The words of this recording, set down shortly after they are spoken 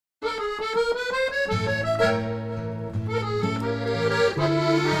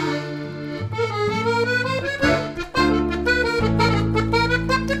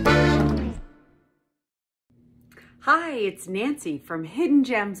it's Nancy from Hidden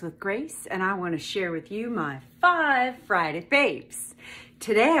Gems with Grace, and I want to share with you my 5 Friday faves.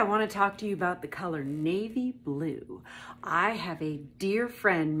 Today I want to talk to you about the color navy blue. I have a dear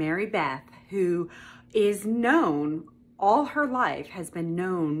friend, Mary Beth, who is known, all her life has been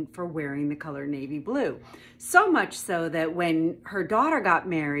known for wearing the color navy blue. So much so that when her daughter got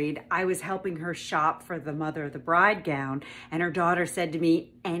married, I was helping her shop for the mother of the bride gown, and her daughter said to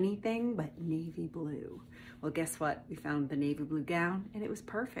me, anything but navy blue. Well, guess what? We found the navy blue gown and it was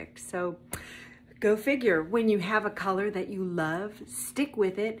perfect. So go figure, when you have a color that you love, stick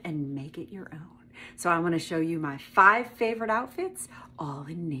with it and make it your own. So I want to show you my 5 favorite outfits, all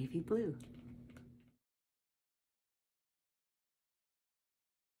in navy blue.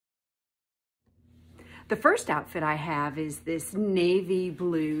 The first outfit I have is this navy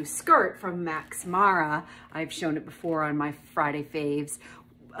blue skirt from Max Mara. I've shown it before on my Friday faves.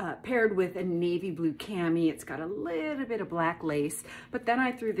 Paired with a navy blue cami. It's got a little bit of black lace, but then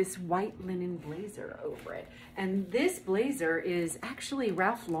I threw this white linen blazer over it. And this blazer is actually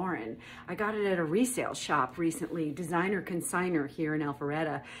Ralph Lauren. I got it at a resale shop recently, Designer Consigner here in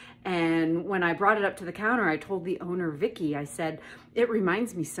Alpharetta. And when I brought it up to the counter, I told the owner, Vicky, I said, it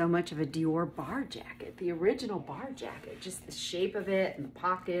reminds me so much of a Dior bar jacket, the original bar jacket, just the shape of it and the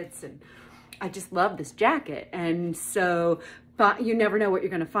pockets, and I just love this jacket. And so, but you never know what you're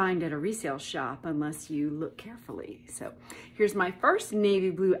going to find at a resale shop unless you look carefully. So here's my first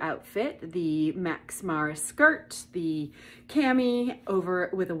navy blue outfit, the Max Mara skirt, the cami over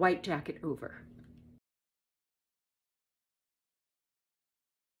with a white jacket over.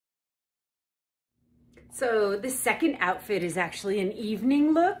 So the second outfit is actually an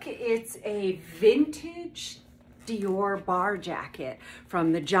evening look. It's a vintage Dior bar jacket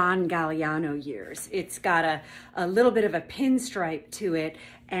from the John Galliano years. It's got a little bit of a pinstripe to it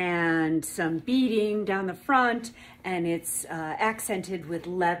and some beading down the front, and it's accented with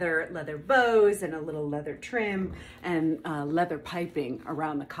leather bows and a little leather trim and leather piping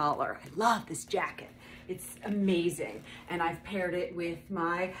around the collar. I love this jacket. It's amazing. And I've paired it with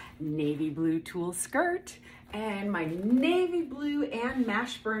my navy blue tulle skirt and my navy blue and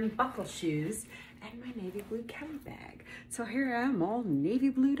Mashburn buckle shoes and my navy blue Kelly bag. So here I am, all navy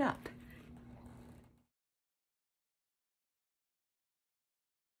blued up.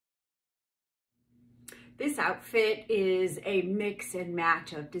 This outfit is a mix and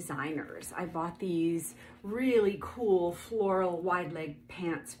match of designers. I bought these really cool floral wide leg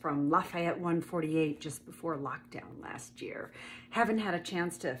pants from Lafayette 148 just before lockdown last year. Haven't had a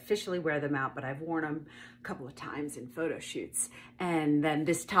chance to officially wear them out, but I've worn them a couple of times in photo shoots. And then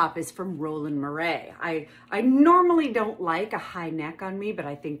this top is from Roland Mouret. I normally don't like a high neck on me, but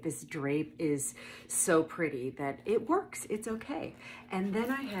I think this drape is so pretty that it works. It's okay. And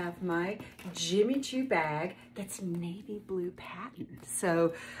then I have my Jimmy Choo bag that's navy blue patent.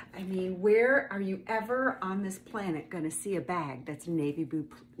 So, I mean, where are you ever on this planet going to see a bag that's navy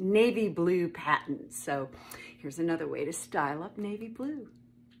blue patent? So here's another way to style up navy blue.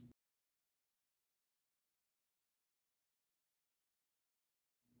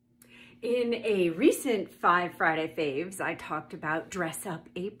 In a recent 5 Friday faves, I talked about Dress Up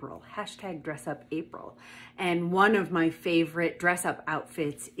April, hashtag Dress Up April. And one of my favorite dress up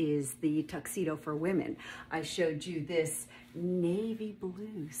outfits is the tuxedo for women. I showed you this navy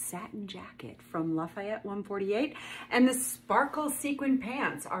blue satin jacket from Lafayette 148, and the sparkle sequin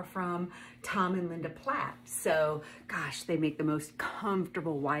pants are from Tom and Linda Platt. So gosh, they make the most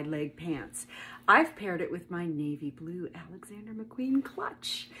comfortable wide leg pants. I've paired it with my navy blue Alexander McQueen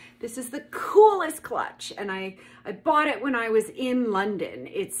clutch. This is the coolest clutch, and I bought it when I was in London.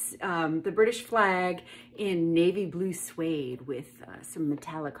 It's the British flag in navy blue suede with some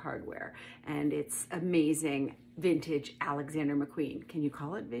metallic hardware, and it's amazing. Vintage Alexander McQueen. Can you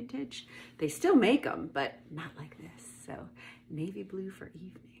call it vintage? They still make them, but not like this. So navy blue for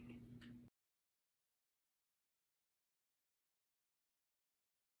evening.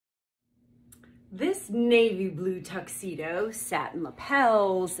 This navy blue tuxedo, satin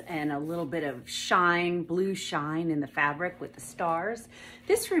lapels, and a little bit of shine, blue shine in the fabric with the stars.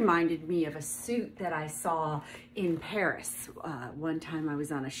 This reminded me of a suit that I saw in Paris. One time I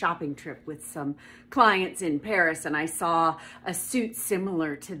was on a shopping trip with some clients in Paris, and I saw a suit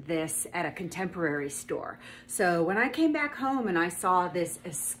similar to this at a contemporary store. So when I came back home and I saw this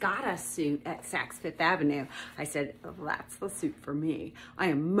Escada suit at Saks Fifth Avenue, I said, oh, that's the suit for me. I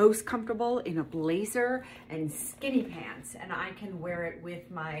am most comfortable in a blazer and skinny pants, and I can wear it with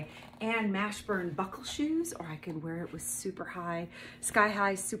my Ann Mashburn buckle shoes, or I can wear it with super high, sky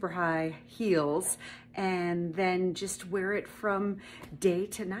high, super high heels, and then just wear it from day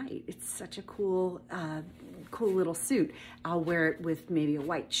to night. It's such a cool cool little suit. I'll wear it with maybe a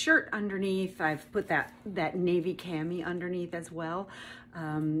white shirt underneath. I've put that navy cami underneath as well.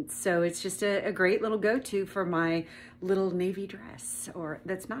 So it's just a great little go-to for my little navy dress, or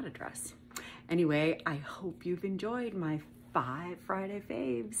that's not a dress. Anyway, I hope you've enjoyed my 5 Friday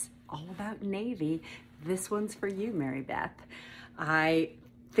faves, all about navy. This one's for you, Mary Beth. I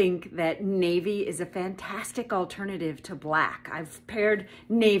think that navy is a fantastic alternative to black. I've paired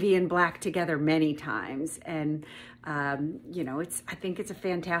navy and black together many times, and you know, I think it's a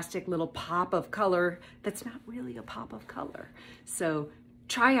fantastic little pop of color that's not really a pop of color. So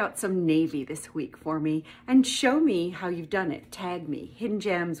try out some navy this week for me and show me how you've done it. Tag me, Hidden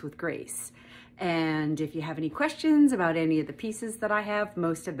Gems with Grace. And if you have any questions about any of the pieces that I have,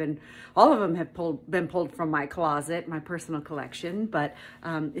 all of them have been pulled from my closet, my personal collection. But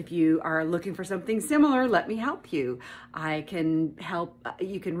if you are looking for something similar, let me help you. I can help.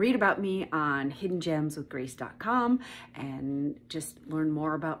 You can read about me on hiddengemswithgrace.com and just learn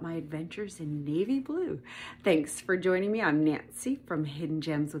more about my adventures in navy blue. Thanks for joining me. I'm Nancy from Hidden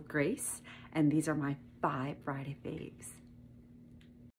Gems with Grace, and these are my 5 Friday faves.